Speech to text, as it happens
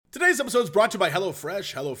Today's episode is brought to you by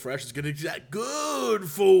HelloFresh. HelloFresh is getting that good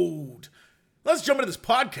food. Let's jump into this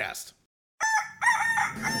podcast.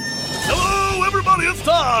 Hello, everybody. It's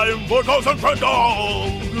time for Cox and Crendor.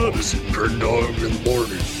 Cox and Crendor in the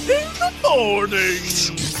morning. In the morning.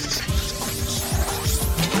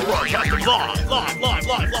 Broadcasting live.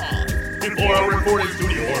 Before our recording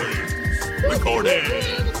studio audience. Recording.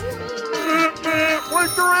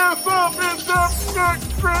 Wake your ass up. It's Cox and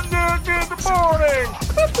Crendor in the morning.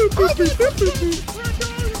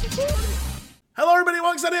 Hello, everybody.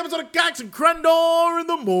 Welcome to the episode of Cox and Crendor in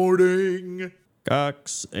the morning.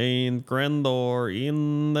 Cox and Crendor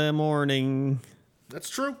in the morning. That's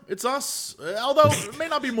true. It's us. Although it may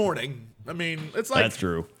not be morning. I mean, it's like That's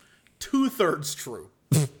true. 2/3 true.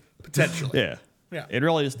 Potentially. Yeah. Yeah. It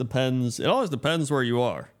really just depends. It always depends where you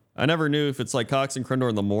are. I never knew if it's like Cox and Crendor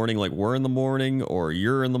in the morning, like we're in the morning, or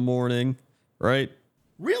you're in the morning, right?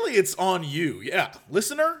 Really, it's on you. Yeah.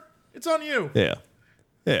 Listener, it's on you. Yeah.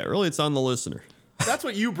 Yeah, really, it's on the listener. That's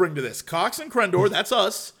what you bring to this. Cox and Crendor, that's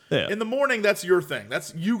us. Yeah. In the morning, that's your thing.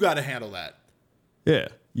 You got to handle that. Yeah,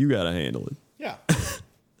 you got to handle it. Yeah.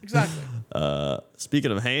 Exactly.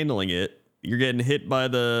 Speaking of handling it, you're getting hit by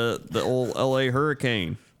the old LA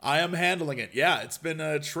hurricane. I am handling it. Yeah, it's been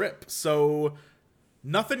a trip. So,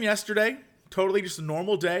 nothing yesterday. Totally just a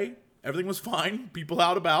normal day. Everything was fine. People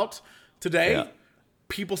out about. Today, Yeah.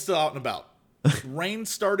 people still out and about. Rain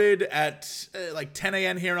started at like 10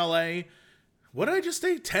 a.m. here in LA. What did I just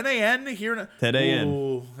say? 10 a.m. here in 10 a.m.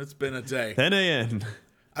 Oh, it's been a day. 10 a.m.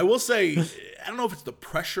 I will say, I don't know if it's the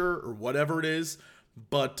pressure or whatever it is,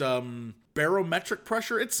 but barometric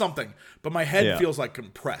pressure, it's something. But my head Yeah. feels like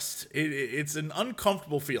compressed. It's an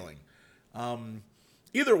uncomfortable feeling.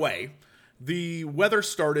 Either way, the weather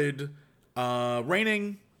started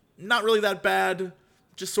raining. Not really that bad,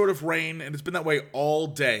 just sort of rain, and it's been that way all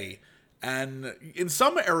day. And in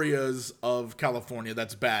some areas of California,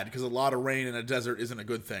 that's bad because a lot of rain in a desert isn't a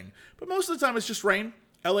good thing. But most of the time, it's just rain.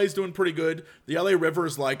 LA's doing pretty good. The LA River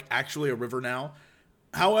is like actually a river now.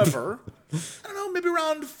 However, I don't know, maybe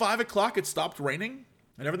around 5 o'clock it stopped raining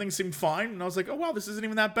and everything seemed fine. And I was like, oh, wow, this isn't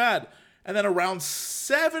even that bad. And then around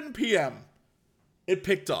 7 p.m., it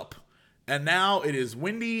picked up. And now it is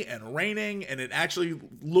windy and raining, and it actually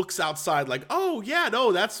looks outside like, oh, yeah,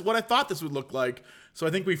 no, that's what I thought this would look like. So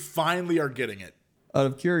I think we finally are getting it. Out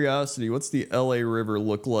of curiosity, what's the LA River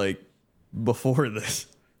look like before this?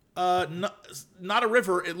 Not a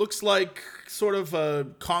river. It looks like sort of a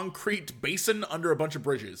concrete basin under a bunch of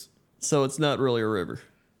bridges. So it's not really a river.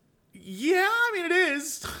 Yeah, I mean, it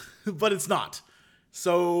is, but it's not.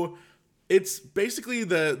 So it's basically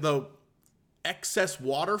the excess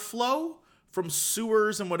water flow from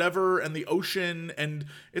sewers and whatever and the ocean, and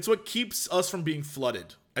it's what keeps us from being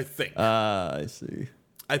flooded, I think. I see.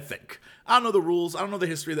 I don't know the rules. I don't know the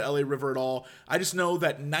history of the LA River at all. I just know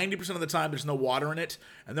that 90% of the time there's no water in it.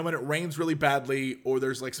 And then when it rains really badly or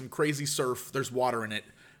there's like some crazy surf, there's water in it.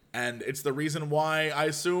 And it's the reason why I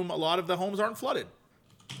assume a lot of the homes aren't flooded.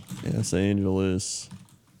 Los Angeles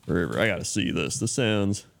River. I gotta see this. This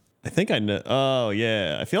sounds... I think I know... Oh,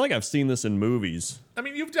 yeah. I feel like I've seen this in movies. I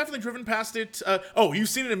mean, you've definitely driven past it. You've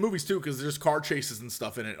seen it in movies too because there's car chases and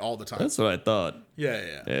stuff in it all the time. That's what I thought.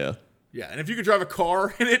 Yeah. Yeah, and if you could drive a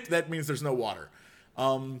car in it, that means there's no water.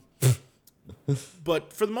 But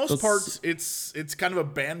for the most part, it's kind of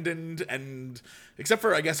abandoned, and except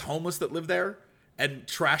for, I guess, homeless that live there and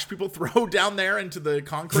trash people throw down there into the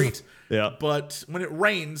concrete. Yeah. But when it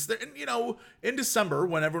rains, in December,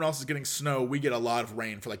 when everyone else is getting snow, we get a lot of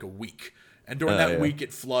rain for like a week. And during that week,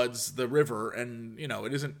 it floods the river, and,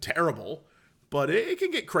 it isn't terrible, but it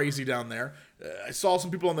can get crazy down there. I saw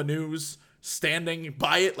some people on the news standing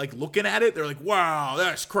by it, like looking at it. They're like, wow,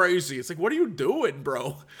 that's crazy. It's like, what are you doing,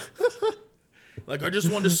 bro? Like, I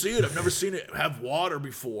just wanted to see it. I've never seen it have water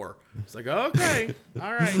before. It's like, okay,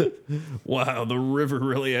 all right. Wow, the river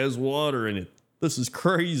really has water in it. This is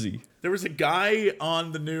crazy. There was a guy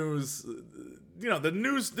on the news,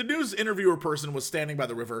 the news interviewer person was standing by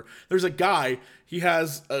the river. There's a guy, he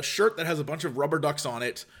has a shirt that has a bunch of rubber ducks on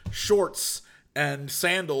it, shorts, and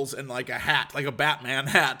sandals, and like a hat, like a Batman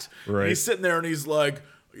hat. Right. And he's sitting there and he's like,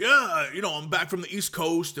 yeah, I'm back from the East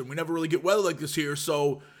Coast and we never really get weather like this here.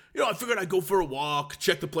 So, I figured I'd go for a walk,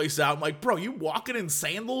 check the place out. I'm like, bro, you walking in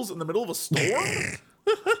sandals in the middle of a storm?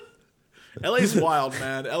 LA's wild,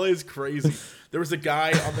 man. LA's crazy. There was a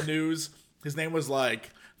guy on the news. His name was like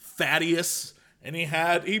Thaddeus. And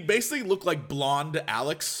he basically looked like blonde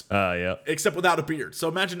Alex. Yeah. Except without a beard. So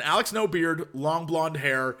imagine Alex, no beard, long blonde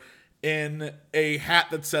hair, in a hat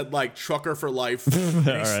that said like trucker for life. And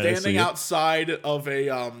he's standing outside of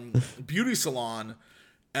a beauty salon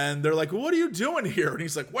And they're like, "What are you doing here?" And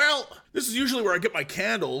he's like, "Well, this is usually where I get my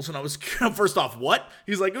candles." And I was, first off, what?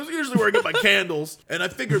 He's like, "This is usually where I get my candles." And I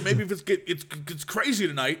figured maybe if it's crazy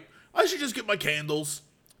tonight, I should just get my candles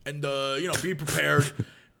and be prepared.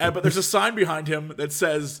 But there's a sign behind him that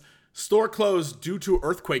says, "Store closed due to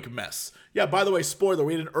earthquake mess." Yeah, by the way, spoiler,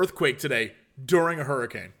 we had an earthquake today during a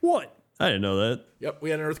hurricane. What? I didn't know that. Yep,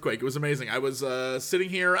 we had an earthquake. It was amazing. I was sitting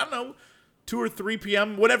here, I don't know, 2 or 3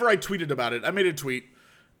 p.m., whenever I tweeted about it. I made a tweet.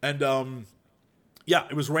 And,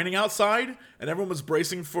 it was raining outside, and everyone was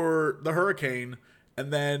bracing for the hurricane,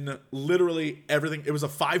 and then literally everything, it was a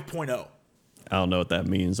 5.0. I don't know what that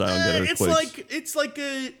means. I don't get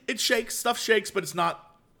earthquakes. It shakes, stuff shakes, but it's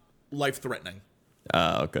not life-threatening.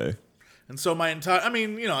 Okay. And so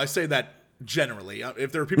I say that generally.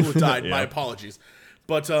 If there are people who died, my apologies.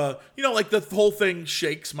 But, the whole thing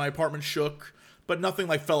shakes. My apartment shook, but nothing,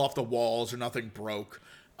 fell off the walls or nothing broke.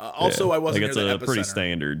 I wasn't near the epicenter. It's a pretty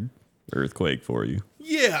standard earthquake for you.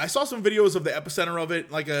 Yeah, I saw some videos of the epicenter of it,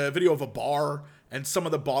 like a video of a bar, and some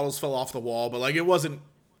of the bottles fell off the wall, but it wasn't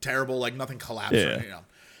terrible, nothing collapsed. Yeah.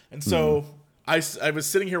 And so I was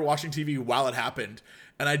sitting here watching TV while it happened,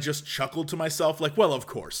 and I just chuckled to myself, well, of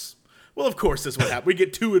course. Well, of course this would happen. We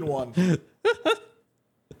get 2 in 1.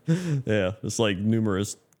 Yeah, it's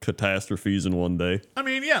numerous catastrophes in one day.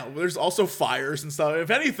 There's also fires and stuff. If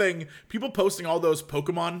anything, people posting all those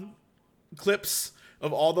Pokemon clips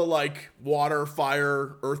of all the water,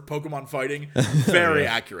 fire, earth Pokemon fighting, very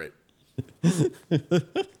accurate.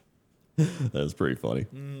 That's pretty funny.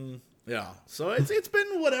 Yeah. So it's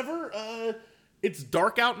been whatever. It's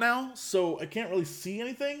dark out now, so I can't really see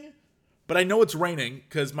anything. But I know it's raining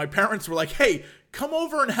because my parents were like, "Hey, come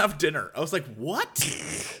over and have dinner." I was like, "What?"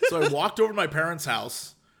 So I walked over to my parents'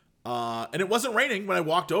 house. And it wasn't raining when I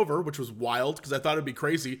walked over, which was wild because I thought it'd be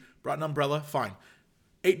crazy. Brought an umbrella, fine.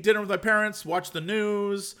 Ate dinner with my parents, watched the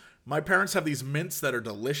news. My parents have these mints that are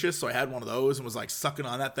delicious, so I had one of those and was sucking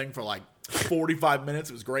on that thing for 45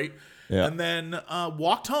 minutes. It was great. Yeah. And then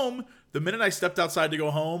walked home. The minute I stepped outside to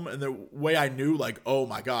go home, and the way I knew, oh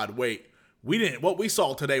my God, wait, what we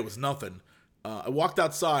saw today was nothing. I walked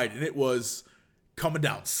outside and it was coming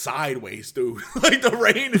down sideways, dude. The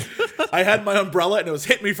rain, I had my umbrella and it was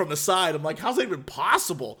hitting me from the side. I'm like, how's that even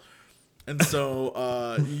possible? And so,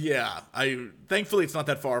 thankfully it's not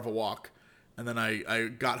that far of a walk. And then I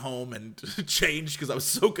got home and changed because I was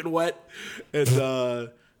soaking wet.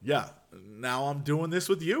 And now I'm doing this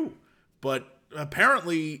with you. But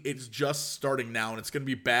apparently it's just starting now and it's going to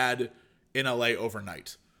be bad in LA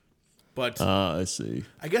overnight. But I see.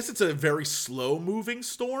 I guess it's a very slow moving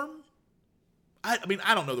storm. I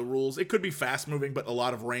don't know the rules. It could be fast moving, but a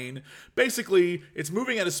lot of rain. Basically, it's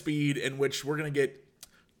moving at a speed in which we're going to get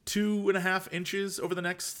 2.5 inches over the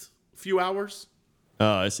next few hours.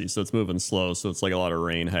 Oh, I see. So it's moving slow. So it's a lot of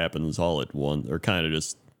rain happens all at once, or kind of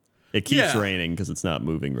just, it keeps raining because it's not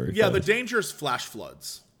moving very fast. Yeah, the danger is flash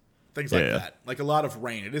floods. Things like that. A lot of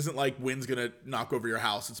rain. It isn't like wind's going to knock over your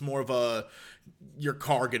house. It's more of your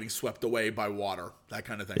car getting swept away by water, that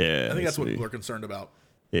kind of thing. Yeah, I think that's what people are concerned about.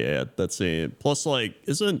 Yeah, that's it. Plus,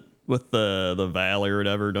 isn't with the valley or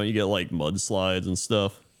whatever, don't you get mudslides and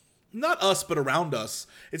stuff? Not us, but around us.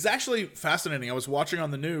 It's actually fascinating. I was watching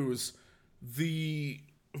on the news, the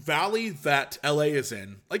valley that LA is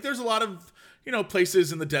in. There's a lot of,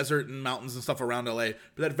 places in the desert and mountains and stuff around LA.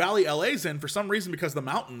 But that valley LA's in, for some reason, because the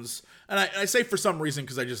mountains, and I say for some reason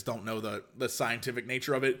because I just don't know the scientific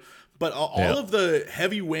nature of it, but all of the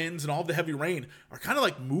heavy winds and all of the heavy rain are kind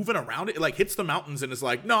of moving around it. It hits the mountains and is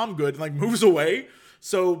no, I'm good, and moves away.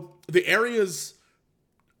 So the areas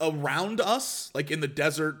around us, in the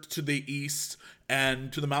desert to the east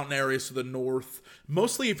and to the mountain areas to the north,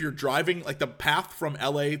 mostly if you're driving, the path from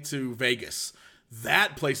LA to Vegas,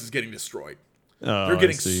 that place is getting destroyed. They're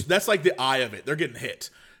getting, that's the eye of it. They're getting hit.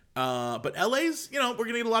 But LA's, we're going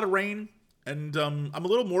to get a lot of rain. And I'm a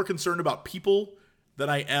little more concerned about people than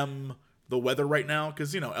I am the weather right now.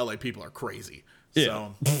 Because, LA people are crazy. Yeah.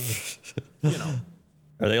 So,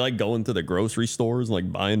 Are they going to the grocery stores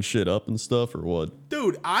and buying shit up and stuff or what?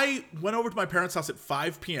 Dude, I went over to my parents' house at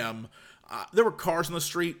 5 p.m. There were cars in the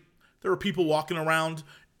street. There were people walking around.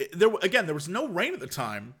 There was no rain at the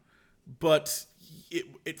time. But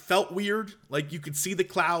it felt weird. You could see the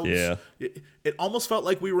clouds. Yeah. It almost felt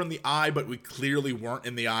like we were in the eye, but we clearly weren't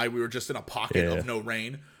in the eye. We were just in a pocket of no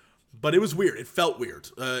rain. But it was weird. It felt weird.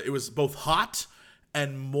 It was both hot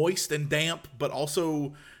and moist and damp, but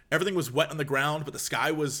also everything was wet on the ground, but the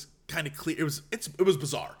sky was kind of clear. It was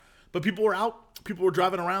bizarre. But people were out. People were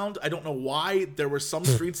driving around. I don't know why. There were some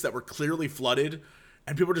streets that were clearly flooded.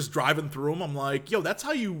 And people were just driving through them. I'm like, yo, that's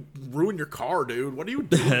how you ruin your car, dude. What are you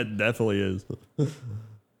doing? That definitely is.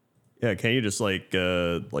 Yeah, can you just like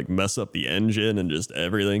mess up the engine and just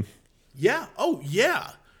everything? Yeah. Oh,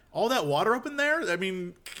 yeah. All that water up in there. I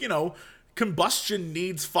mean, combustion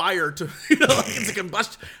needs fire to, like it's a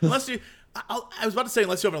combustion. Unless you, I was about to say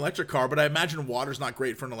unless you have an electric car, but I imagine water's not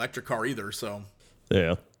great for an electric car either. So.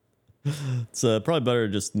 Yeah. It's probably better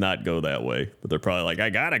to just not go that way. But they're probably like, I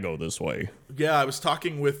gotta go this way. Yeah, I was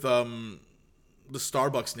talking with the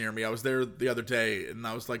Starbucks near me. I was there the other day, and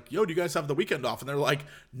I was like, yo, do you guys have the weekend off? And they're like,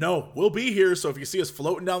 no, we'll be here. So if you see us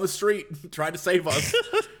floating down the street, try to save us.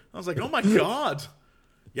 I was like, oh my God.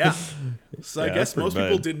 Yeah. So Yeah, I guess that's pretty most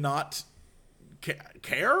people bad. did not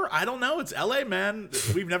care. I don't know. It's LA, man.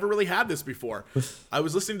 We've never really had this before. I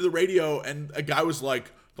was listening to the radio, and a guy was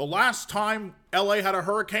like, the last time LA had a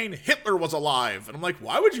hurricane, Hitler was alive. And I'm like,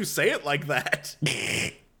 why would you say it like that?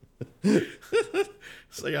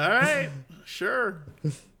 It's like, all right, sure.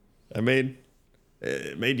 I mean,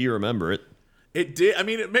 it made you remember it. It did. I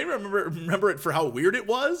mean, it made me remember it for how weird it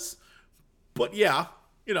was. But yeah,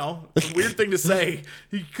 it's a weird thing to say.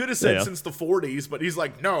 He could have said Yeah. since the 40s, but he's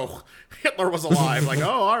like, no, Hitler was alive. Like, oh,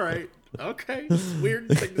 all right. Okay. It's a weird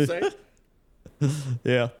thing to say.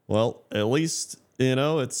 Yeah. Well, at least,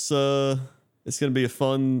 it's gonna be a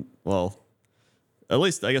fun, well, at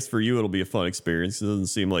least I guess for you it'll be a fun experience. It doesn't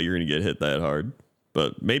seem like you're gonna get hit that hard.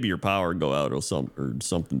 But maybe your power will go out or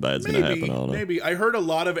something bad's gonna happen. I don't know. Maybe. I heard a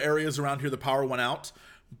lot of areas around here the power went out,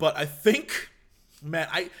 but I think, man,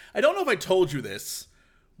 I don't know if I told you this,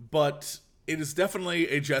 but it is definitely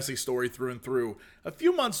a Jesse story through and through. A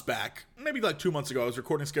few months back, maybe like 2 months ago, I was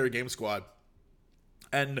recording Scary Game Squad,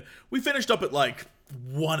 and we finished up at like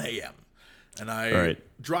 1 a.m. And I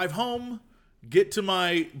drive home, get to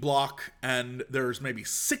my block, and there's maybe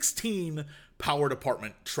 16 power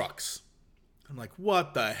department trucks. I'm like,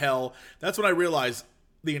 what the hell? That's when I realized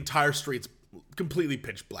the entire street's completely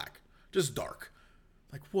pitch black, just dark.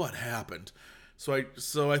 Like, what happened? So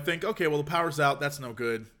I think, okay, well, the power's out. That's no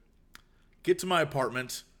good. Get to my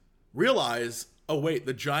apartment, realize, oh, wait,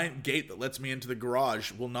 the giant gate that lets me into the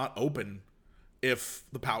garage will not open if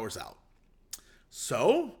the power's out.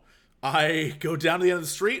 So I go down to the end of the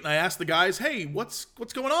street and I ask the guys, hey, what's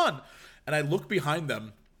going on? And I look behind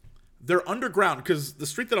them. They're underground because the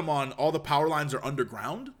street that I'm on, all the power lines are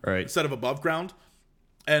underground instead of above ground.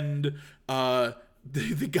 And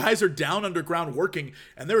the guys are down underground working,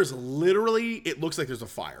 and there is literally, it looks like there's a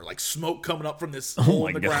fire, like smoke coming up from this hole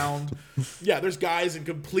in the ground. Yeah, there's guys in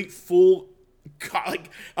complete full, like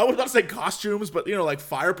I was about to say costumes, but like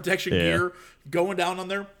fire protection gear going down on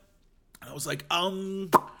there. And I was like,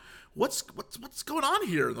 what's going on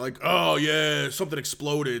here? And they're like, oh yeah, something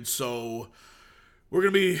exploded, so we're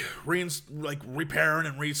gonna be repairing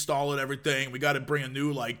and reinstalling everything. We got to bring a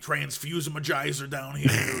new transfusomizer down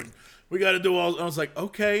here. And we got to do all. I was like,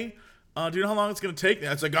 okay. Do you know how long it's gonna take? And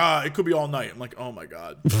it's like, it could be all night. I'm like, oh my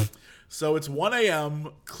God. So it's 1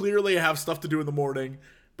 a.m. Clearly, I have stuff to do in the morning.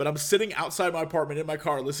 But I'm sitting outside my apartment in my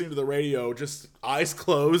car, listening to the radio, just eyes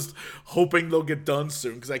closed, hoping they'll get done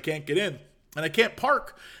soon because I can't get in and I can't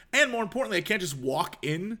park. And more importantly, I can't just walk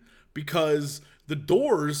in because the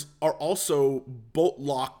doors are also bolt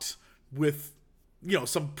locked with,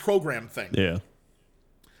 some program thing. Yeah.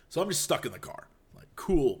 So I'm just stuck in the car. Like,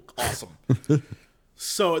 cool, awesome.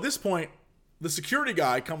 So at this point, the security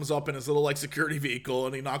guy comes up in his little security vehicle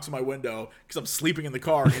and he knocks on my window because I'm sleeping in the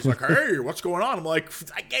car. And he's like, hey, what's going on? I'm like,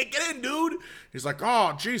 I can't get in, dude. He's like,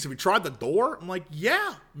 oh, geez, have you tried the door? I'm like,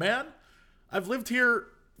 yeah, man. I've lived here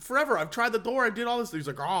forever. I've tried the door. I did all this. He's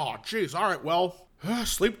like, oh, geez, all right, well,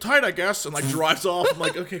 sleep tight, I guess, and drives off. I'm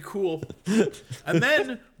like, okay, cool. And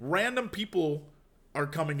then random people are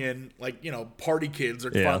coming in, party kids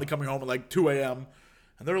are finally coming home at 2 a.m.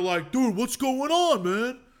 And they're like, dude, what's going on,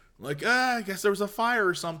 man? I'm like, I guess there was a fire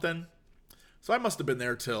or something. So I must have been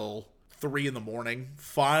there till 3 a.m.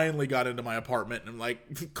 Finally got into my apartment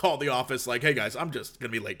and called the office hey guys, I'm just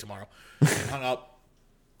gonna be late tomorrow. Hung up.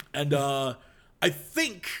 And I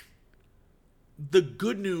think the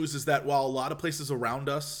good news is that while a lot of places around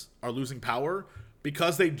us are losing power,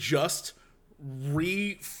 because they just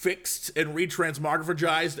refixed and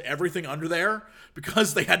retransmogrifized everything under there,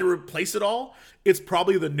 because they had to replace it all, it's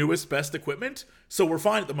probably the newest, best equipment. So we're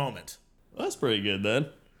fine at the moment. Well, that's pretty good then.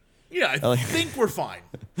 Yeah, I think we're fine.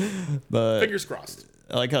 But Fingers crossed.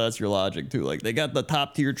 I like how that's your logic too. They got the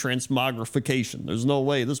top tier transmogrification. There's no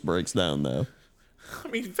way this breaks down though. I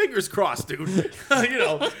mean, fingers crossed, dude.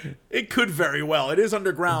 It could very well. It is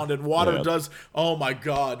underground, and water does. Oh my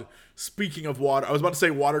God. Speaking of water, I was about to say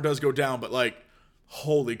water does go down, but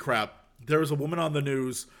holy crap. There was a woman on the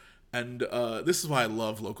news, and this is why I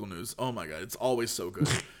love local news. Oh my God, it's always so good.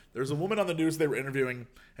 There's a woman on the news they were interviewing,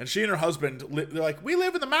 and she and her husband, they're like, we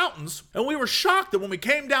live in the mountains, and we were shocked that when we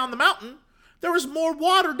came down the mountain, there was more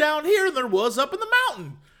water down here than there was up in the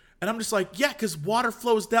mountain. And I'm just like, yeah, because water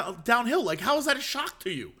flows downhill. Like, how is that a shock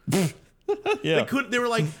to you? Yeah. They were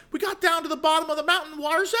like, we got down to the bottom of the mountain,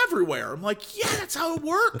 water's everywhere. I'm like, yeah, that's how it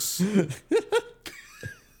works.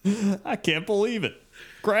 I can't believe it.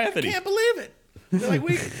 Gravity. Can't believe it. They're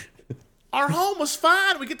like, our home was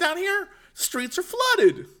fine. We get down here, streets are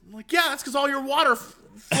flooded. I'm like, yeah, that's because all your water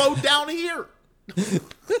flowed down here.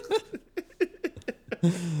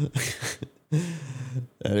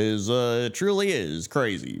 That is, it truly is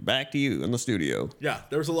crazy. Back to you in the studio. Yeah,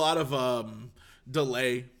 there was a lot of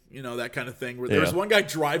delay, that kind of thing. Where there was one guy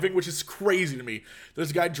driving, which is crazy to me.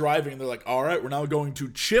 There's a guy driving, and they're like, all right, we're now going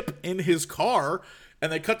to chip in his car.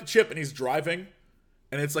 And they cut the chip, and he's driving.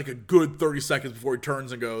 And it's like a good 30 seconds before he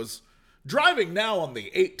turns and goes, driving now on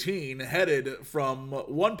the 18, headed from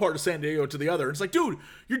one part of San Diego to the other. It's like, dude,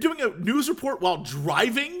 you're doing a news report while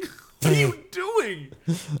driving? What are you doing?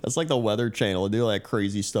 That's like the Weather Channel. They do like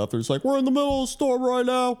crazy stuff. There's like, we're in the middle of a storm right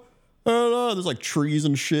now. And there's like trees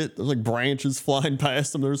and shit. There's like branches flying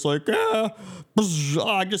past them. There's like,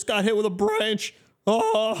 I just got hit with a branch.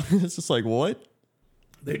 Oh, it's just like, what?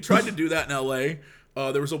 They tried to do that in LA.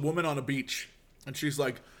 There was a woman on a beach, and she's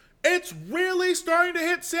like, it's really starting to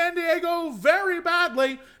hit San Diego very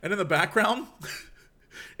badly. And in the background,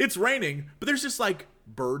 it's raining, but there's just like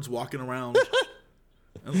birds walking around.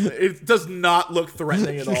 It does not look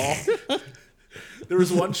threatening at all. There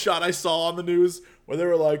was one shot I saw on the news where they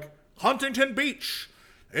were like, Huntington Beach,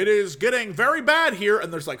 it is getting very bad here.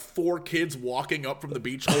 And there's like 4 kids walking up from the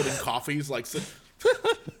beach holding coffees. Like,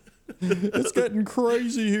 it's getting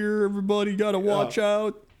crazy here. Everybody got to watch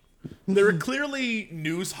out. They were clearly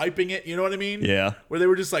news hyping it, you know what I mean? Yeah. Where they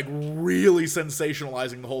were just like really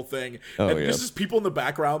sensationalizing the whole thing. Oh, and yeah. there's just people in the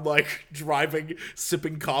background like driving,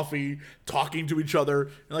 sipping coffee, talking to each other.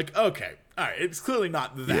 And like, okay, all right, it's clearly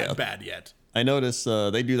not that bad yet. I notice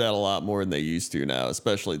they do that a lot more than they used to now,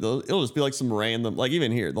 especially. It'll just be like some random, like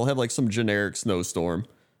even here, they'll have like some generic snowstorm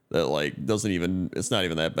that like it's not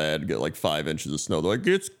even that bad. Get like 5 inches of snow. They're like,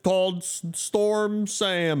 it's called Storm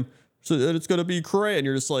Sam. So it's going to be crazy. And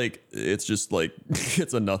you're just like, it's just like,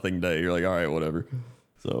 it's a nothing day. You're like, all right, whatever.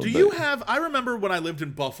 So I remember when I lived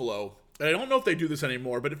in Buffalo, and I don't know if they do this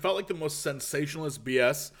anymore, but it felt like the most sensationalist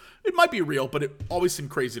BS. It might be real, but it always seemed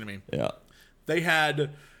crazy to me. Yeah. They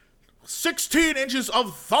had 16 inches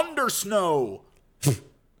of thunder snow.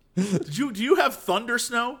 Do you have thunder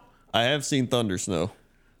snow? I have seen thunder snow.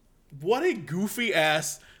 What a goofy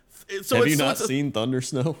ass. Have you not seen thunder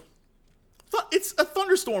snow? It's a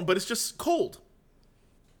thunderstorm, but it's just cold.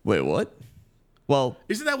 Wait, what? Well,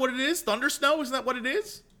 isn't that what it is? Thunder snow? Isn't that what it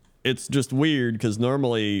is? It's just weird because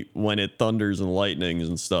normally when it thunders and lightnings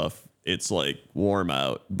and stuff, it's like warm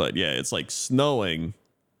out. But yeah, it's like snowing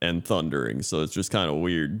and thundering. So it's just kind of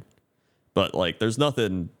weird. But like, there's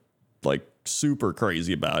nothing like super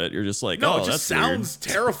crazy about it. You're just like, no, oh, it just sounds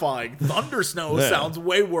terrifying. Thunder snow sounds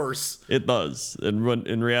way worse. It does. And when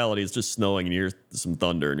in reality, it's just snowing and you hear some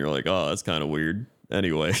thunder and you're like, oh, that's kind of weird.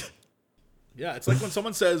 Anyway. Yeah, it's like when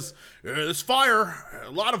someone says, there's fire, a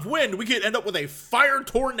lot of wind, we could end up with a fire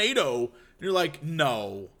tornado. And you're like,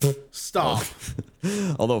 no, stop.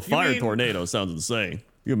 Although tornado sounds insane.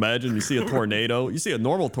 You imagine you see a tornado, you see a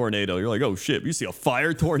normal tornado, you're like, oh shit, you see a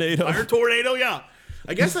fire tornado? Fire tornado, yeah.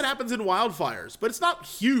 I guess that happens in wildfires, but it's not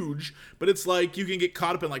huge, but it's like you can get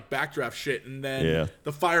caught up in like backdraft shit and then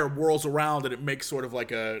the fire whirls around and it makes sort of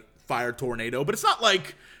like a fire tornado, but it's not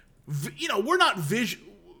like, we're not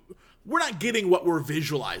getting what we're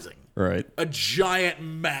visualizing. Right. A giant,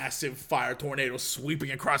 massive fire tornado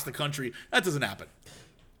sweeping across the country. That doesn't happen.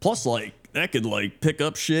 Plus, like, that could, like, pick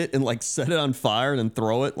up shit and, like, set it on fire and then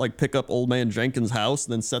throw it. Like, pick up Old Man Jenkins' house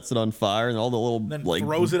and then sets it on fire and all the little, then like...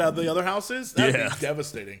 throws it out of the other houses? That would be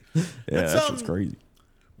devastating. That's just crazy.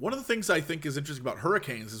 One of the things I think is interesting about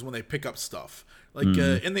hurricanes is when they pick up stuff. Like,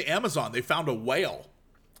 in the Amazon, they found a whale.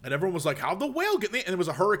 And everyone was like, how'd the whale get in there? And it was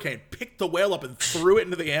a hurricane. Picked the whale up and threw it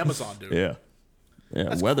into the Amazon, dude. Yeah.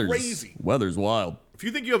 That's crazy. Weather's wild. If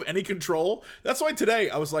you think you have any control, that's why today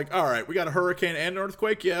I was like, all right, we got a hurricane and an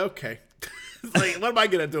earthquake. Yeah, okay. Like, what am I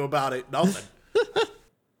going to do about it? Nothing.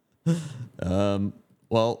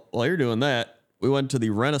 Well, while you're doing that, we went to the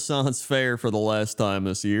Renaissance Fair for the last time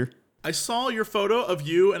this year. I saw your photo of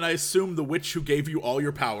you, and I assumed the witch who gave you all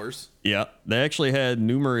your powers. Yeah, they actually had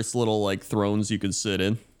numerous little like thrones you could sit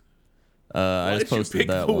in. I just posted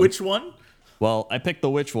that one. Which one? Well, I picked the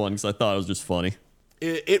witch one because I thought it was just funny.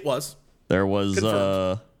 It was. There was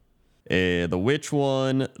the witch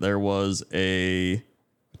one. There was a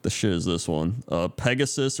the shit is this one? A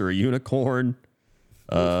Pegasus or a unicorn.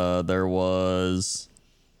 There was,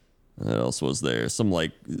 what else was there? Some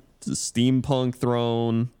like steampunk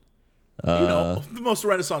throne. The most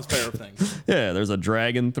Renaissance fair of things. Yeah, there's a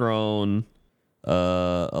dragon throne,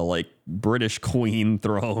 a like British queen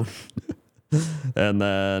throne, and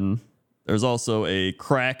then there's also a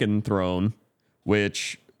kraken throne,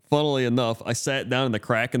 which, funnily enough, I sat down in the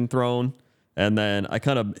kraken throne, and then I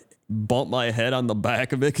kind of bumped my head on the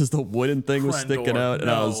back of it because the wooden thing was sticking out,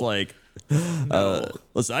 and I was like,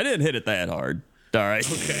 listen, I didn't hit it that hard. All right.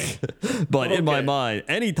 Okay. But in my mind,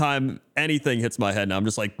 anytime anything hits my head now, I'm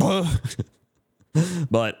just like, but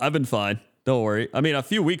I've been fine. Don't worry. I mean, a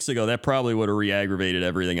few weeks ago, that probably would have re-aggravated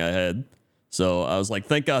everything I had. So I was like,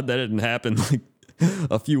 thank God that didn't happen like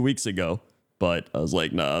a few weeks ago. But I was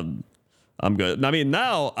like, nah, I'm good. I mean,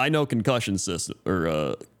 now I know concussion system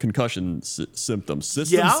or concussion symptoms.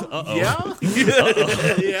 Systems. Yeah. Uh-oh.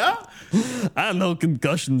 Yeah. Yeah. I know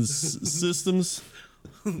concussion systems.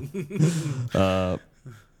 So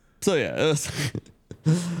yeah, it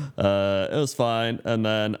was fine. And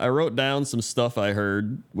then I wrote down some stuff I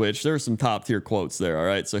heard, which there were some top tier quotes there. All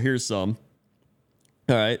right, so here's some.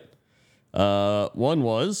 All right, one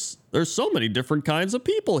was, "There's so many different kinds of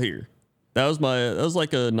people here." That was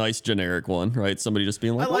like a nice generic one, right? Somebody just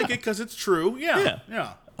being like, I like wow. it because it's true. Yeah.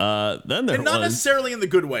 Then there And not was, necessarily in the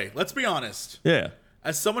good way. Let's be honest. yeah.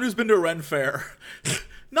 As someone who's been to a Ren fair,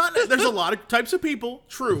 there's a lot of types of people.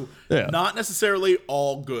 True. Yeah. Not necessarily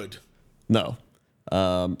all good. No.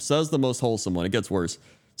 Says the most wholesome one. It gets worse.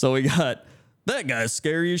 So we got, "That guy's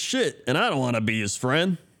scary as shit, and I don't want to be his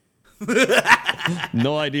friend."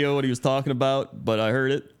 No idea what he was talking about, but I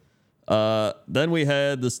heard it. Then we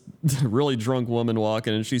had this really drunk woman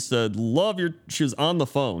walking, and she said, she was on the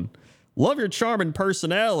phone. "Love your charming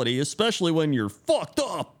personality, especially when you're fucked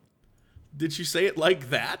up." Did she say it like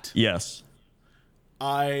that? Yes.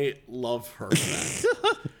 I love her for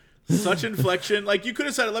that. Such inflection. Like, you could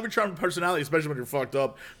have said, "I love your charming personality, especially when you're fucked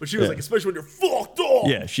up." But she was like, "Especially when you're fucked up."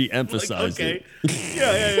 Yeah, she emphasized like, okay. it.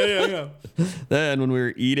 Yeah. Then when we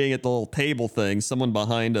were eating at the little table thing, someone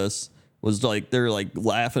behind us was like, they're like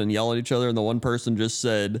laughing and yelling at each other, and the one person just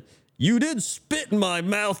said, "You did spit in my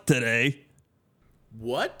mouth today."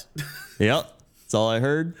 What? Yep, that's all I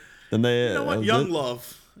heard. And they, You know what? Young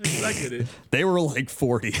love. I get it. They were like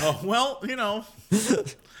 40. Oh, well,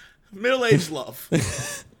 middle-aged love.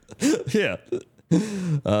 Yeah.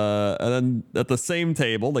 And then at the same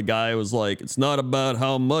table, the guy was like, "It's not about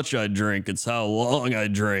how much I drink, it's how long I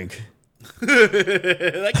drink."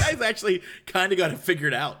 That guy's actually kind of got it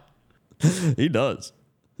figured out. He does.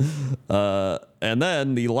 And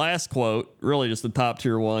then the last quote, really just the top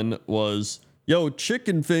tier one, was, "Yo,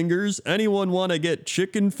 chicken fingers, anyone want to get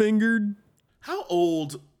chicken fingered?" How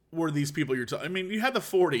old were these people you're talking? I mean, you had the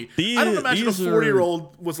 40. These- I don't imagine a these are-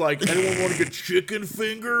 40-year-old was like, "Anyone want to get chicken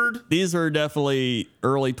fingered?" These are definitely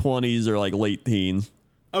early 20s or like late teens.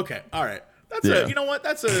 Okay, all right. Yeah. You know what?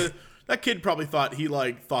 That kid probably thought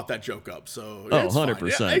thought that joke up. So Oh, it's fine.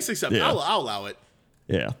 100%. Yeah, it's acceptable. Yeah. I'll allow it.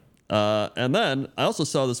 Yeah. And then I also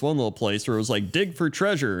saw this one little place where it was like dig for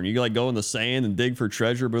treasure, and you like go in the sand and dig for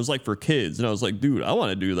treasure, but it was like for kids. And I was like, dude, I want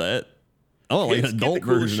to do that. I want like Kids an get the adult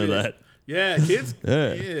cool version of shit. that. Yeah, kids.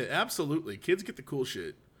 Yeah. Absolutely. Kids get the cool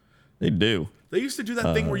shit. They do. They used to do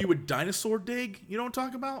that thing where you would dinosaur dig. You know what I'm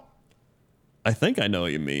talking about? I think I know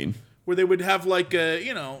what you mean. Where they would have like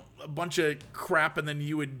a bunch of crap, and then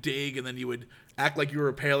you would dig, and then you would act like you were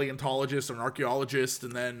a paleontologist or an archaeologist,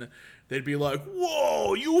 and then they'd be like,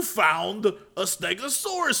 "Whoa, you found a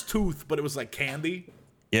stegosaurus tooth," but it was like candy.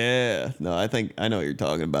 Yeah. No, I think I know what you're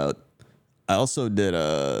talking about. I also did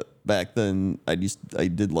back then I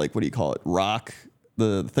did like, what do you call it? Rock,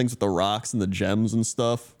 the things with the rocks and the gems and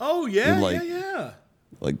stuff. Oh yeah, And, like, yeah.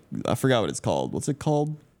 Like, I forgot what it's called. What's it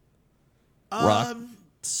called? Rock,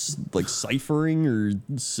 like ciphering or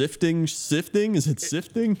sifting? Sifting? Is it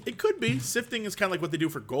sifting? It could be. Sifting is kind of like what they do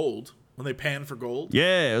for gold when they pan for gold.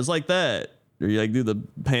 Yeah, it was like that. Or you like do the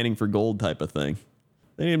panning for gold type of thing.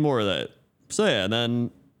 They need more of that. So yeah, and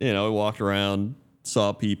then, we walked around,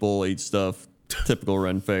 saw people, ate stuff, typical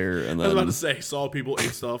Ren Fair, and then I was about to say, saw people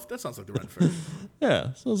ate stuff. That sounds like the Ren Fair.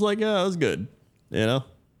 yeah, so I was like, yeah, it was good.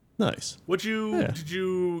 Nice. Did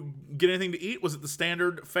you get anything to eat? Was it the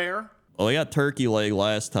standard fare? Well, we got turkey leg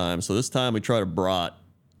last time, so this time we tried a brat.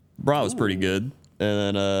 Brat was pretty good, and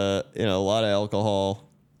then a lot of alcohol,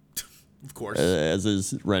 Of course. as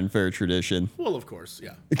is Ren Fair tradition. Well, of course,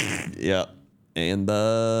 yeah. Yeah, and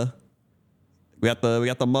we got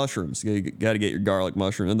the mushrooms. You got to get your garlic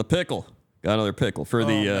mushroom and the pickle. Got another pickle for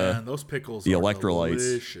Man, those pickles the are electrolytes.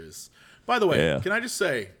 delicious. By the way, Yeah. can I just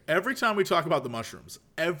say, every time we talk about the mushrooms,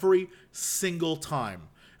 every single time,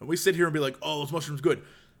 and we sit here and be like, oh, those mushrooms good.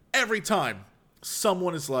 Every time,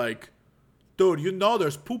 someone is like, dude, you know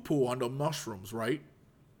there's poo-poo on the mushrooms, right?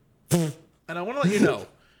 And I want to let you know,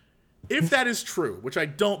 if that is true, which I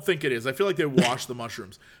don't think it is, I feel like they wash the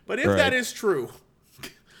mushrooms. But if that is true,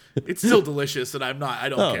 it's still delicious, and I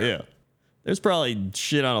don't care. Yeah. There's probably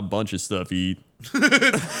shit on a bunch of stuff you eat.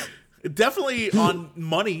 Definitely on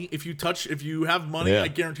money. If you have money, Yeah. I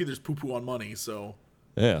guarantee there's poo-poo on money. So,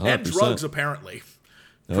 Yeah, 100%. and drugs apparently.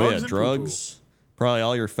 Oh, yeah, and drugs. Probably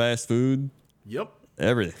all your fast food. poo-poo. Yep.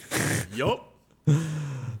 Everything. Yup.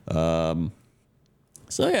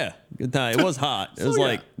 So yeah, good time. It was hot. It was yeah.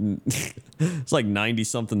 like it's like 90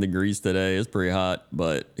 something degrees today. It's pretty hot,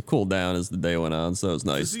 but it cooled down as the day went on, so it was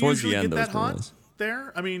nice. Does it Towards usually the end, get though, it that was hot nice.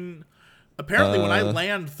 there? I mean, apparently when I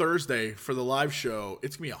land Thursday for the live show,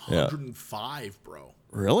 it's gonna be 105, bro.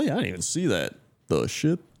 Really? I didn't even see that. The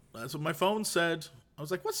shit. That's what my phone said. I was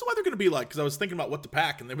like, what's the weather going to be like? Because I was thinking about what to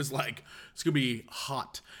pack, and it was like, it's going to be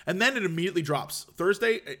hot. And then it immediately drops.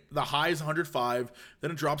 Thursday, the high is 105. Then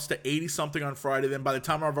it drops to 80-something on Friday. Then by the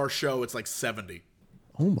time of our show, it's like 70.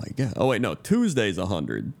 Oh my god. Oh wait, no. Tuesday's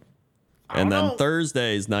 100, and then know.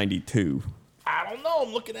 Thursday's 92. I don't know.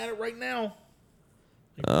 I'm looking at it right now.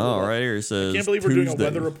 Oh, right here it says. Can't believe we're doing a Tuesday.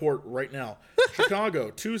 weather report right now. Chicago,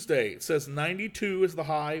 Tuesday, it says 92 is the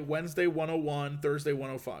high. Wednesday, 101. Thursday,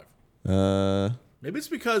 105. Maybe it's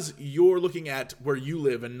because you're looking at where you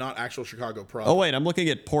live and not actual Chicago proper. Oh wait, I'm looking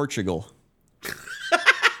at Portugal.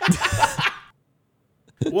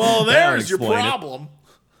 Well, there's your explain it. problem.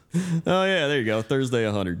 Oh yeah, there you go. Thursday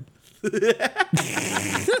 100.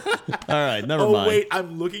 All right, never Oh, mind. wait,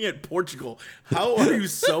 I'm looking at Portugal. How are you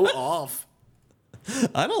so off?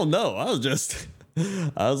 I don't know. I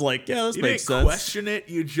was like, yeah, this You makes didn't sense. question it.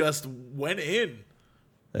 You just went in.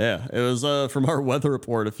 Yeah, it was from our weather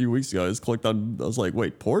report a few weeks ago. I just clicked on. I was like,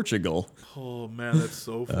 wait, Portugal. Oh, man, that's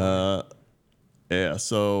so funny. Yeah,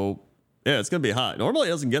 so yeah, it's gonna be hot. Normally,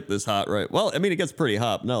 it doesn't get this hot, right? Well, I mean, it gets pretty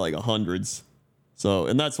hot, not like hundreds. So,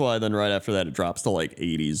 and that's why then right after that, it drops to like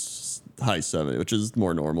 80s, high 70, which is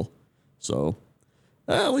more normal. So,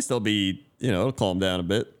 at least it'll be, it'll calm down a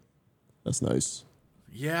bit. That's nice.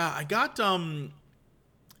 Yeah, it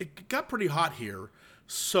got pretty hot here.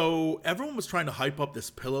 So everyone was trying to hype up this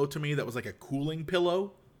pillow to me that was like a cooling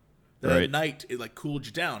pillow. That Right. at night, it like cooled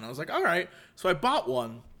you down. I was like, all right. So I bought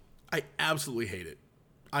one. I absolutely hate it.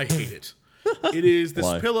 I hate it. It is this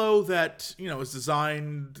Why? pillow that, is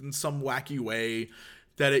designed in some wacky way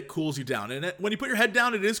that it cools you down. And when you put your head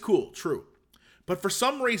down, it is cool, true. But for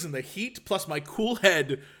some reason, the heat plus my cool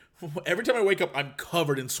head, every time I wake up, I'm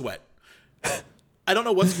covered in sweat. I don't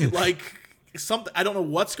know what's I don't know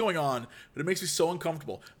what's going on, but it makes me so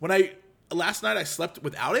uncomfortable. Last night I slept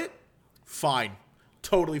without it, fine.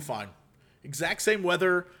 Totally fine. Exact same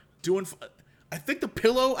weather, I think the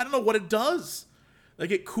pillow, I don't know what it does.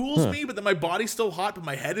 Like it cools me, but then my body's still hot, but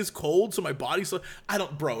my head is cold, so my body's still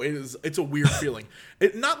it's a weird feeling.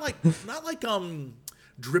 It not like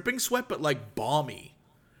dripping sweat, but like balmy.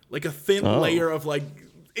 Like a thin layer of like,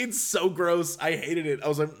 it's so gross. I hated it. I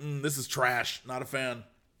was like, this is trash. Not a fan.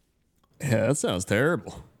 Yeah, that sounds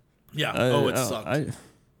terrible. Yeah. It sucked.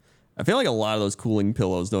 I feel like a lot of those cooling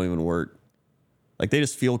pillows don't even work. Like they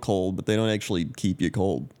just feel cold, but they don't actually keep you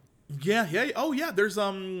cold. Yeah. Oh, yeah. There's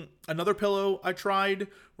another pillow I tried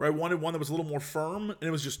where I wanted one that was a little more firm, and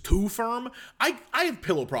it was just too firm. I have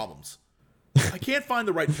pillow problems. I can't find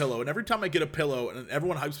the right pillow, and every time I get a pillow and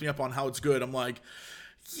everyone hypes me up on how it's good, I'm like,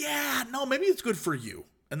 yeah, no, maybe it's good for you.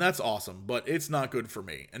 And that's awesome, but it's not good for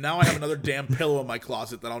me. And now I have another damn pillow in my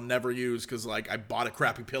closet that I'll never use because, I bought a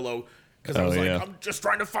crappy pillow because I was I'm just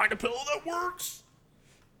trying to find a pillow that works.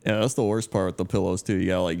 Yeah, that's the worst part with the pillows too. You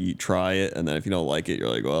gotta you try it, and then if you don't like it, you're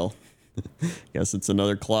like, well, guess it's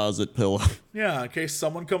another closet pillow. Yeah, in case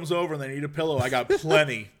someone comes over and they need a pillow, I got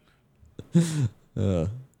plenty.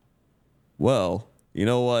 Well, you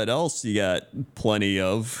know what else you got plenty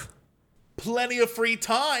of? Plenty of free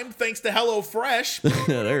time thanks to HelloFresh.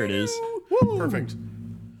 There it is. Perfect.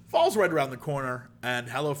 Fall's right around the corner, and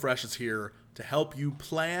HelloFresh is here to help you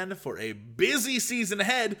plan for a busy season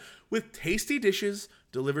ahead with tasty dishes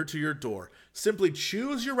delivered to your door. Simply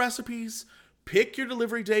choose your recipes, pick your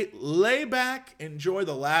delivery date, lay back, enjoy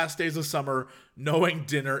the last days of summer knowing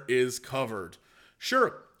dinner is covered.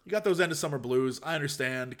 Sure, you got those end of summer blues. I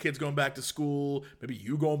understand. Kids going back to school, maybe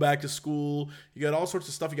you going back to school. You got all sorts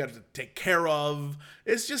of stuff you got to take care of.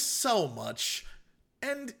 It's just so much.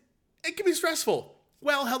 And it can be stressful.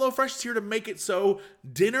 Well, HelloFresh is here to make it so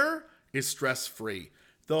dinner is stress-free.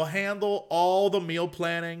 They'll handle all the meal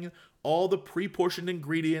planning, all the pre-portioned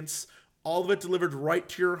ingredients, All of it delivered right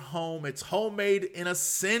to your home. It's homemade in a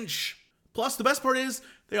cinch. Plus, the best part is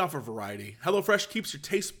they offer variety. HelloFresh keeps your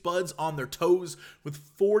taste buds on their toes with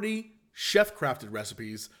 40 chef-crafted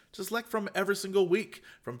recipes to select from every single week.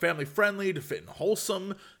 From family-friendly to fit and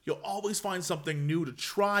wholesome, you'll always find something new to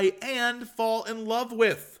try and fall in love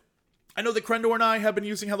with. I know that Crendor and I have been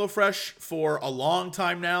using HelloFresh for a long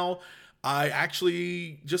time now. I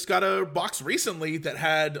actually just got a box recently that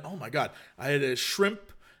had, oh my god, I had a shrimp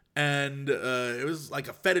and it was like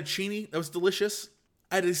a fettuccine that was delicious.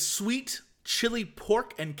 I had a sweet chili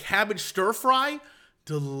pork and cabbage stir fry,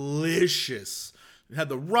 delicious. It had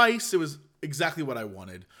the rice, it was exactly what I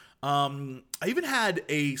wanted. I even had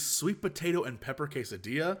a sweet potato and pepper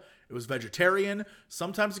quesadilla. It was vegetarian.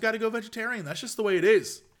 Sometimes you gotta go vegetarian, that's just the way it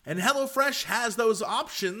is. And HelloFresh has those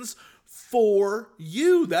options for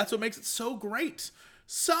you. That's what makes it so great.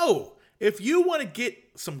 So, if you want to get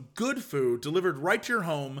some good food delivered right to your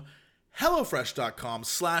home,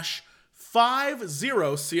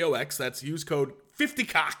 HelloFresh.com/50COX. That's use code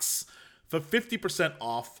 50COX for 50%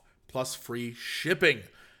 off plus free shipping.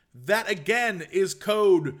 That again is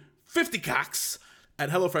code 50COX at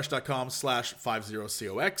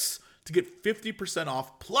HelloFresh.com/50COX to get 50%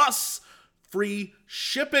 off plus free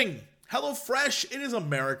shipping. HelloFresh, it is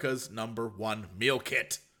America's #1 meal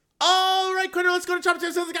kit. All right, Critter, let's go to Chop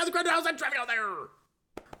Tips. The guys, Critter, how's that traffic out there?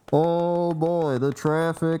 Oh boy, the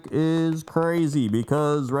traffic is crazy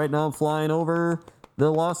because right now I'm flying over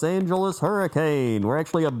the Los Angeles hurricane. We're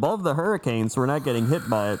actually above the hurricane, so we're not getting hit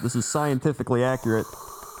by it. This is scientifically accurate.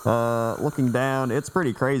 Looking down, it's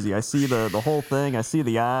pretty crazy. I see the whole thing. I see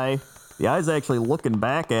the eye. The eye's actually looking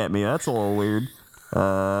back at me. That's a little weird.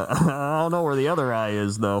 I don't know where the other eye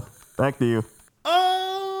is, though. Back to you.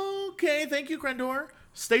 Okay, thank you, Crendor.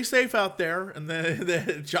 Stay safe out there, and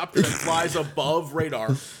the chopper that flies above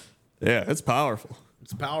radar. Yeah, it's powerful.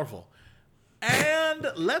 It's powerful. And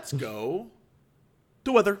let's go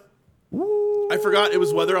to weather. Woo. I forgot it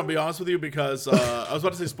was weather, I'll be honest with you, because I was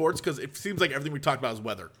about to say sports, because it seems like everything we talked about is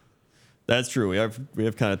weather. That's true. We have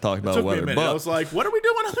kind of talked about Took weather. me a minute. I was like, what are we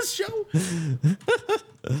doing on this show?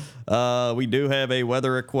 We do have a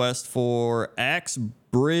weather request for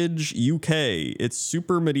Axbridge, UK. It's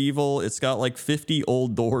super medieval. It's got like 50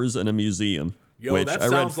 old doors and a museum. Yo, which that I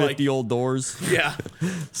read sounds 50 like... old doors. Yeah.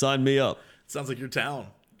 Sign me up. Sounds like your town.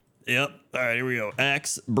 Yep. All right, here we go.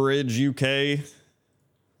 Axbridge, UK.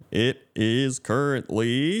 It is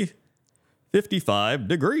currently 55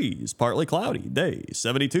 degrees, partly cloudy, day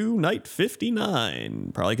 72, night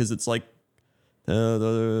 59. Probably because it's like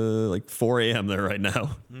 4 a.m. there right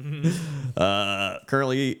now.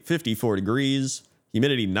 Currently 54 degrees,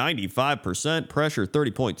 humidity 95%, pressure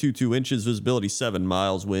 30.22 inches, visibility 7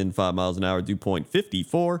 miles, wind 5 miles an hour, dew point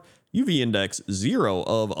 54, UV index 0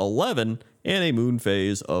 of 11, and a moon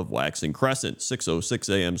phase of waxing crescent.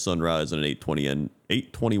 6:06 a.m. sunrise and an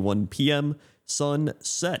 8:21 p.m.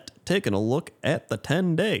 sunset. Taking a look at the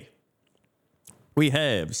 10-day. We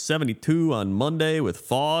have 72 on Monday with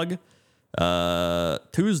fog.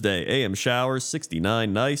 Tuesday, AM showers,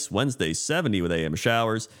 69 nice. Wednesday, 70 with AM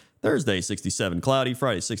showers. Thursday, 67 cloudy.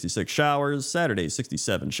 Friday, 66 showers. Saturday,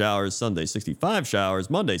 67 showers. Sunday, 65 showers.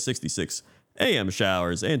 Monday, 66 AM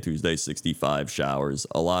showers. And Tuesday, 65 showers.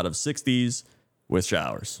 A lot of 60s with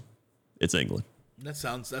showers. It's England. That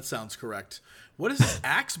sounds correct. What is it?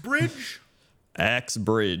 Axbridge?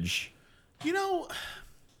 Axbridge. You know,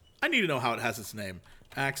 I need to know how it has its name.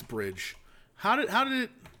 Axbridge. How did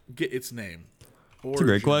it get its name? It's a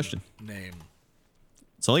great question. Name.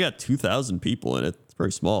 It's only got 2,000 people in it. It's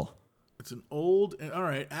very small. It's an old, all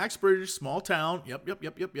right, Axbridge, small town.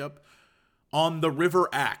 Yep. On the River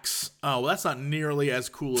Axe. Oh, well, that's not nearly as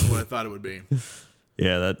cool as what I thought it would be.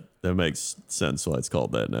 Yeah, that makes sense why it's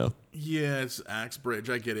called that now. Yeah, it's Axbridge.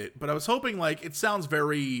 I get it. But I was hoping, like, it sounds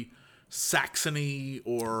very Saxony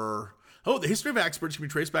or... Oh, the history of Axbridge can be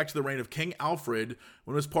traced back to the reign of King Alfred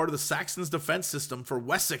when it was part of the Saxons' defense system for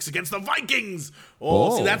Wessex against the Vikings.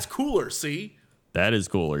 Oh, see, that's cooler, see? That is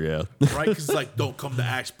cooler, yeah. Right? Because it's like, don't come to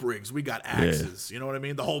Axbridge. We got axes. Yeah. You know what I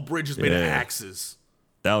mean? The whole bridge is made of axes.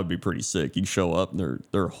 That would be pretty sick. You'd show up and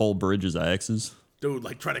their whole bridge is axes. Dude,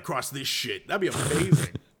 like, try to cross this shit. That'd be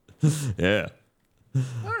amazing. Yeah.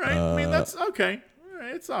 All right. I mean, that's okay. All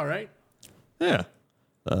right. It's all right. Yeah.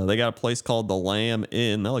 They got a place called the Lamb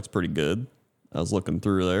Inn. That looks pretty good. I was looking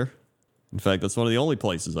through there. In fact, that's one of the only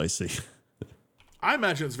places I see. I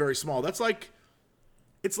imagine it's very small. That's like...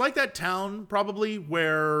 It's like that town, probably,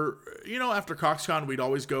 where, you know, after CoxCon, we'd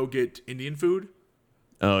always go get Indian food.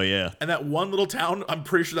 Oh, yeah. And that one little town, I'm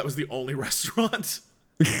pretty sure that was the only restaurant.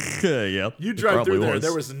 Yep. You drive through there,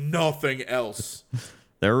 there was nothing else.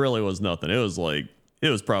 There really was nothing. It was like It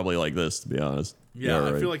was probably like this, to be honest. Yeah,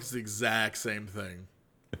 I right. feel like it's the exact same thing.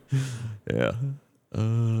 Yeah.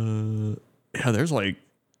 Yeah, there's like,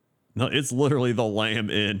 no, it's literally the Lamb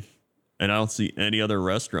Inn, and I don't see any other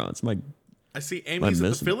restaurants. I see Amy's at the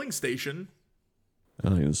missing? filling station. I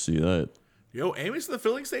don't even see that. Yo, Amy's at the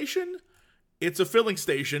filling station? It's a filling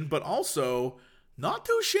station, but also not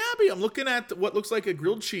too shabby. I'm looking at what looks like a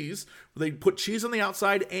grilled cheese. Where they put cheese on the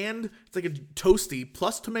outside, and it's like a toasty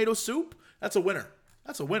plus tomato soup. That's a winner.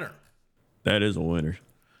 That's a winner. That is a winner.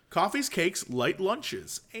 Coffees, cakes, light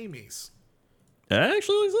lunches. Amy's. That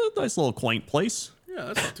actually looks a nice little quaint place. Yeah,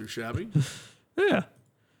 that's not too shabby. Yeah.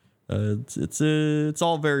 It's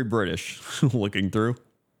all very British looking through.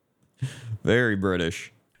 Very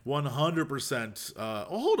British. 100%.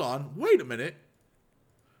 Hold on. Wait a minute.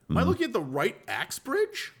 Am I looking at the right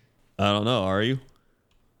Axbridge? I don't know. Are you?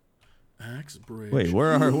 Axbridge. Wait,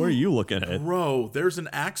 where are you looking at? Bro, there's an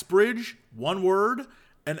Axbridge, one word,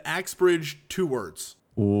 and Axbridge, two words.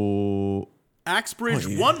 Oh, Axbridge,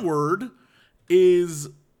 yeah. one word, is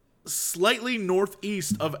slightly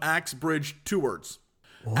northeast of Axbridge, two words.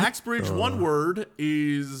 Axbridge, one word,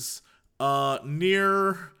 is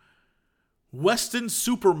near Weston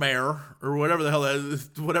Supermare, or whatever the hell that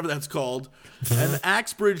is, whatever that's called. And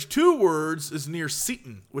Axbridge, two words, is near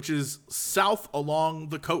Seaton, which is south along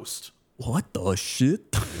the coast. what the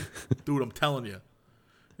shit? Dude, I'm telling you.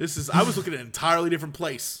 I was looking at an entirely different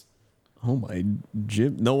place. Oh my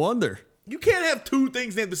Jim. No wonder. You can't have two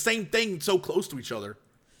things named the same thing so close to each other.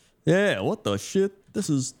 Yeah, what the shit? This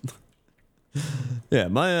is. Yeah,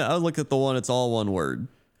 I look at the one. It's all one word.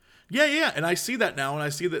 Yeah, and I see that now, and I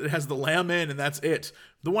see that it has the Lamb Inn, and that's it.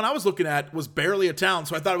 The one I was looking at was barely a town,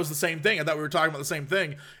 so I thought it was the same thing. I thought we were talking about the same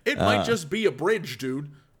thing. It might just be a bridge,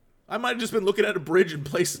 dude. I might have just been looking at a bridge and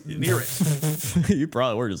place near it. You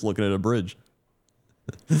probably were just looking at a bridge.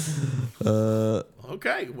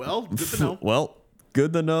 Okay, well, good to know. Well,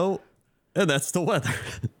 good to know. And that's the weather.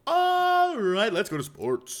 All right, let's go to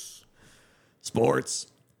sports. Sports.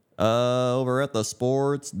 Over at the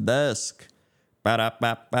sports desk.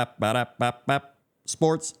 Ba-da-bap-bap-ba-da-bap-bap.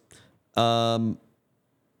 Sports. By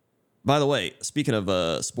the way, speaking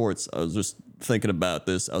of sports, I was just thinking about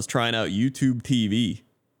this. I was trying out YouTube TV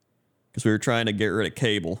because we were trying to get rid of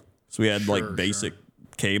cable. So we had like basic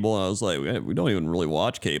cable, and I was like, we don't even really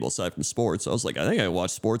watch cable aside from sports. So I was like, I think I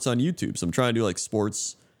watch sports on YouTube. So I'm trying to do like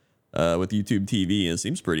sports with YouTube TV, and it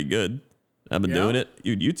seems pretty good. I've been doing it.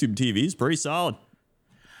 YouTube TV is pretty solid.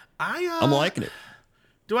 I'm liking it.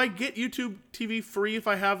 Do I get YouTube TV free if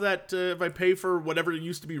I have that? If I pay for whatever it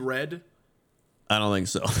used to be Red? I don't think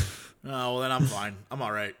so. Oh, well, then I'm fine. I'm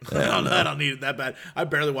all right. I don't need it that bad. I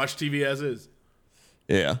barely watch TV as is.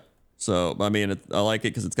 Yeah. So, I mean, I like it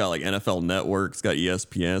because it's got like NFL Network, it's got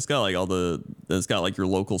ESPN, it's got like it's got like your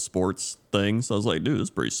local sports things. So I was like, dude, this is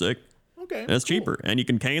pretty sick. Okay. And it's cheaper, and you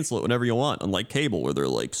can cancel it whenever you want, unlike cable where they're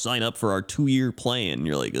like, sign up for our 2-year plan. And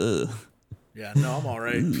you're like, ugh. Yeah, no, I'm all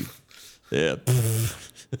right. Yeah.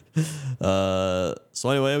 So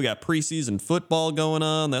anyway, we got preseason football going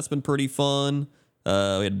on. That's been pretty fun. We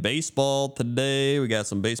had baseball today. We got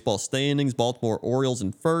some baseball standings. Baltimore Orioles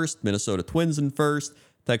in first, Minnesota Twins in first,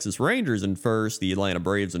 Texas Rangers in first, the Atlanta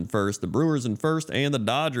Braves in first, the Brewers in first, and the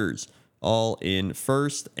Dodgers all in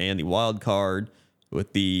first. And the wild card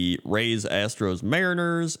with the Rays, Astros,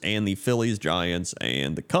 Mariners, and the Phillies, Giants,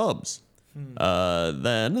 and the Cubs.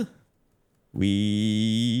 Then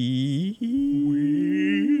we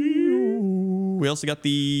also got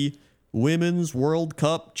the Women's World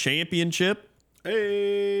Cup Championship.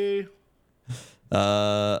 Hey.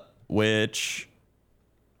 Which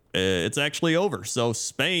it's actually over. So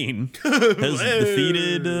Spain has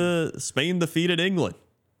defeated England.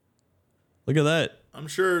 Look at that. I'm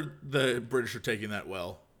sure the British are taking that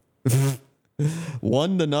well.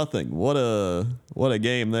 1-0. What a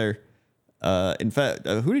game there. In fact,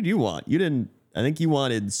 who did you want? You didn't. I think you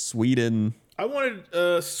wanted Sweden. I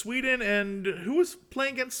wanted Sweden, and who was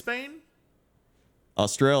playing against Spain?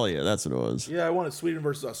 Australia. That's what it was. Yeah, I wanted Sweden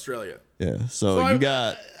versus Australia. Yeah. So I you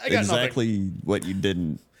got exactly nothing. what you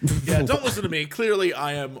didn't. Yeah, don't listen to me. Clearly,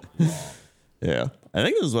 I am wrong. Yeah. I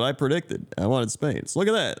think this is what I predicted. I wanted Spain. So look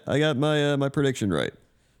at that. I got my prediction right.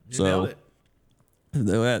 You nailed it.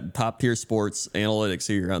 They had top tier sports analytics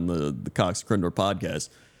here on the Cox Crindor podcast.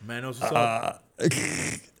 Man knows what's up.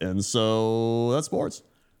 And so that's sports.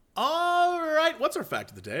 All right, what's our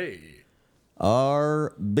fact of the day?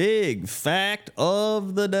 Our big fact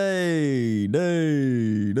of the day.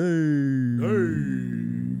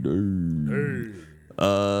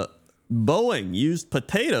 Boeing used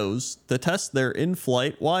potatoes to test their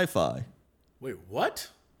in-flight Wi-Fi. Wait, what?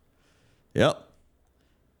 Yep.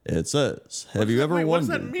 It says, have you ever What does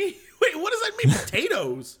wondered? that mean? Wait, what does that mean?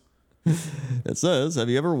 Potatoes? It says, have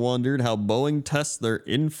you ever wondered how Boeing tests their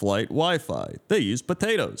in-flight Wi-Fi? They use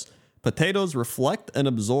potatoes. Potatoes reflect and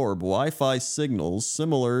absorb Wi-Fi signals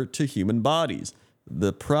similar to human bodies.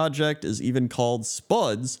 The project is even called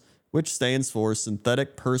SPUDS, which stands for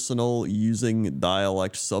Synthetic Personal Using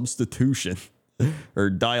Dialect Substitution, or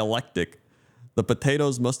dialectic. The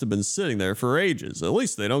potatoes must have been sitting there for ages. At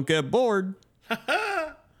least they don't get bored.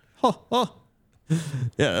 Huh.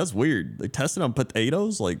 Yeah, that's weird. They tested on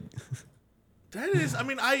potatoes? Like, That is, I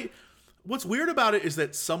mean, what's weird about it is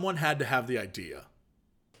that someone had to have the idea.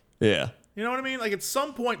 yeah. You know what I mean? Like, at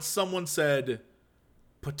some point, someone said,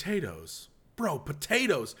 potatoes. Bro,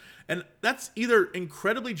 potatoes. And that's either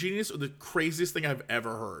incredibly genius or the craziest thing I've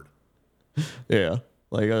ever heard. Yeah.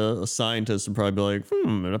 Like a scientist would probably be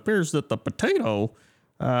like, it appears that the potato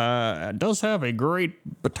does have a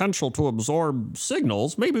great potential to absorb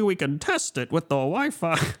signals. Maybe we can test it with the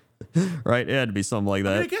Wi-Fi. Right? It had to be something like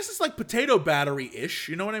that. I guess it's like potato battery-ish.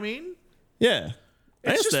 You know what I mean? Yeah.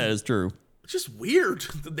 I guess just- that is true. It's just weird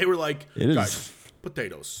that they were like, It is. guys,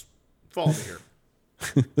 potatoes. Follow me here.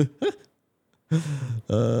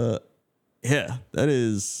 Yeah, that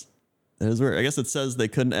is weird. I guess it says they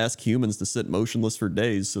couldn't ask humans to sit motionless for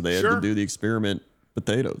days, so they had Sure. to do the experiment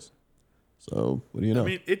potatoes. So, what do you know? I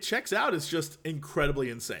mean, it checks out. It's just incredibly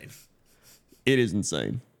insane. It is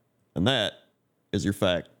insane. And that is your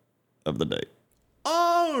fact of the day.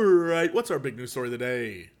 All right. What's our big news story of the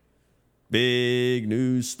day? Big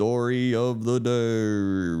news story of the day.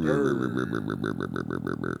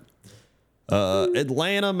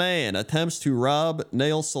 Atlanta man attempts to rob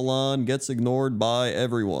nail salon, gets ignored by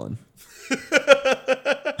everyone.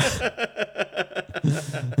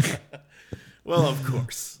 Well, of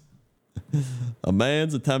course. A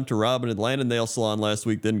man's attempt to rob an Atlanta nail salon last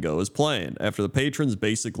week didn't go as planned after the patrons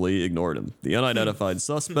basically ignored him. The unidentified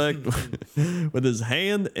suspect, with his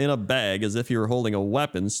hand in a bag as if he were holding a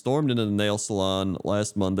weapon, stormed into the nail salon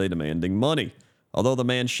last Monday demanding money. Although the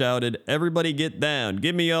man shouted, "Everybody get down,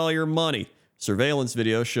 give me all your money," surveillance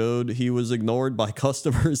video showed he was ignored by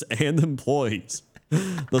customers and employees.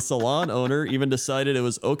 The salon owner even decided it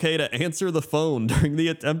was okay to answer the phone during the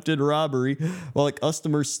attempted robbery while a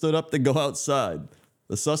customer stood up to go outside.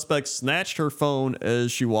 The suspect snatched her phone as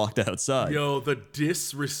she walked outside. Yo, the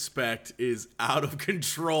disrespect is out of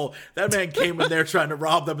control. That man came in there trying to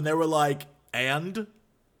rob them, and they were like, and?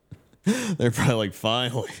 They're probably like,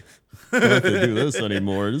 finally, I don't have to do this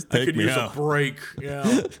anymore. Just I take could me use out. a break.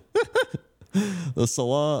 Yeah. The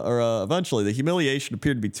salon, eventually, the humiliation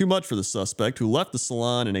appeared to be too much for the suspect, who left the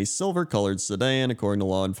salon in a silver-colored sedan, according to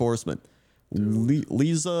law enforcement.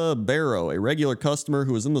 Lisa Barrow, a regular customer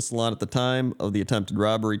who was in the salon at the time of the attempted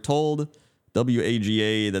robbery, told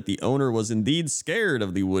WAGA that the owner was indeed scared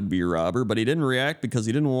of the would-be robber, but he didn't react because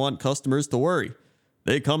he didn't want customers to worry.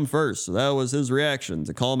 They come first, so that was his reaction,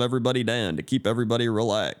 to calm everybody down, to keep everybody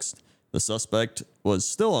relaxed. The suspect was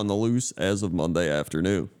still on the loose as of Monday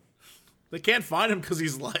afternoon. They can't find him because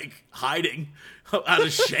he's like hiding out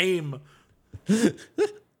of shame.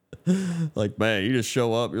 Like, man, you just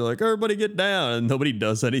show up, you're like, everybody get down, and nobody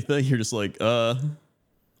does anything. You're just like, Yeah,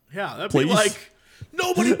 that'd Please? be like,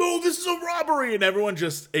 nobody move, this is a robbery, and everyone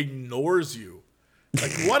just ignores you.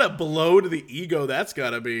 Like, what a blow to the ego that's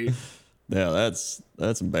gotta be. yeah,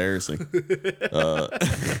 that's embarrassing.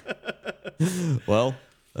 Well,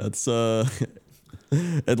 that's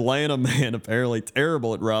Atlanta man apparently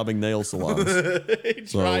terrible at robbing nail salons. He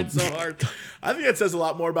tried so hard. I think it says a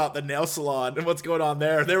lot more about the nail salon and what's going on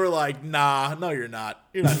there. They were like, nah, no, you're not.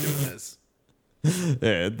 You're not doing this.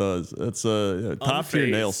 Yeah, it does. It's a top tier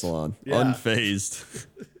Unfazed. nail salon, Yeah. unfazed.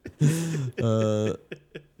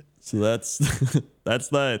 So that's that's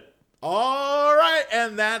that. All right,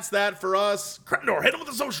 and that's that for us. Crendor, hit him with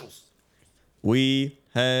the socials. We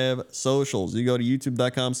have socials. You go to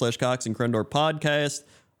youtube.com/Cox and Crendor podcast,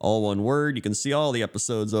 all one word. You can see all the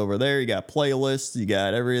episodes over there. You got playlists, you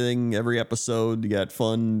got everything, every episode, you got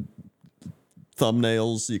fun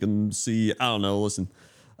thumbnails. You can see, I don't know, listen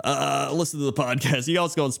to the podcast. You can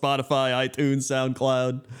also go on Spotify, iTunes,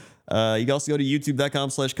 SoundCloud. You can also go to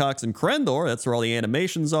youtube.com/Cox and Crendor. That's where all the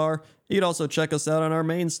animations are. You can also check us out on our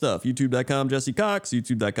main stuff. YouTube.com Jesse Cox,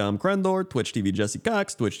 YouTube.com Crendor, Twitch TV Jesse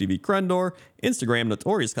Cox, Twitch TV Crendor, Instagram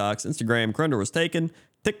Notorious Cox, Instagram Crendor was taken,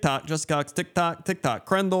 TikTok Jesse Cox, TikTok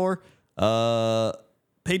Crendor,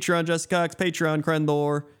 Patreon Jesse Cox, Patreon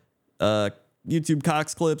Crendor, YouTube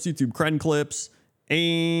Cox Clips, YouTube Cren Clips,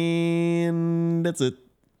 and that's it.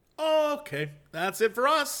 Okay, that's it for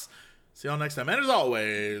us. See y'all next time. And as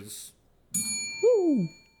always,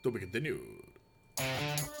 to be continued.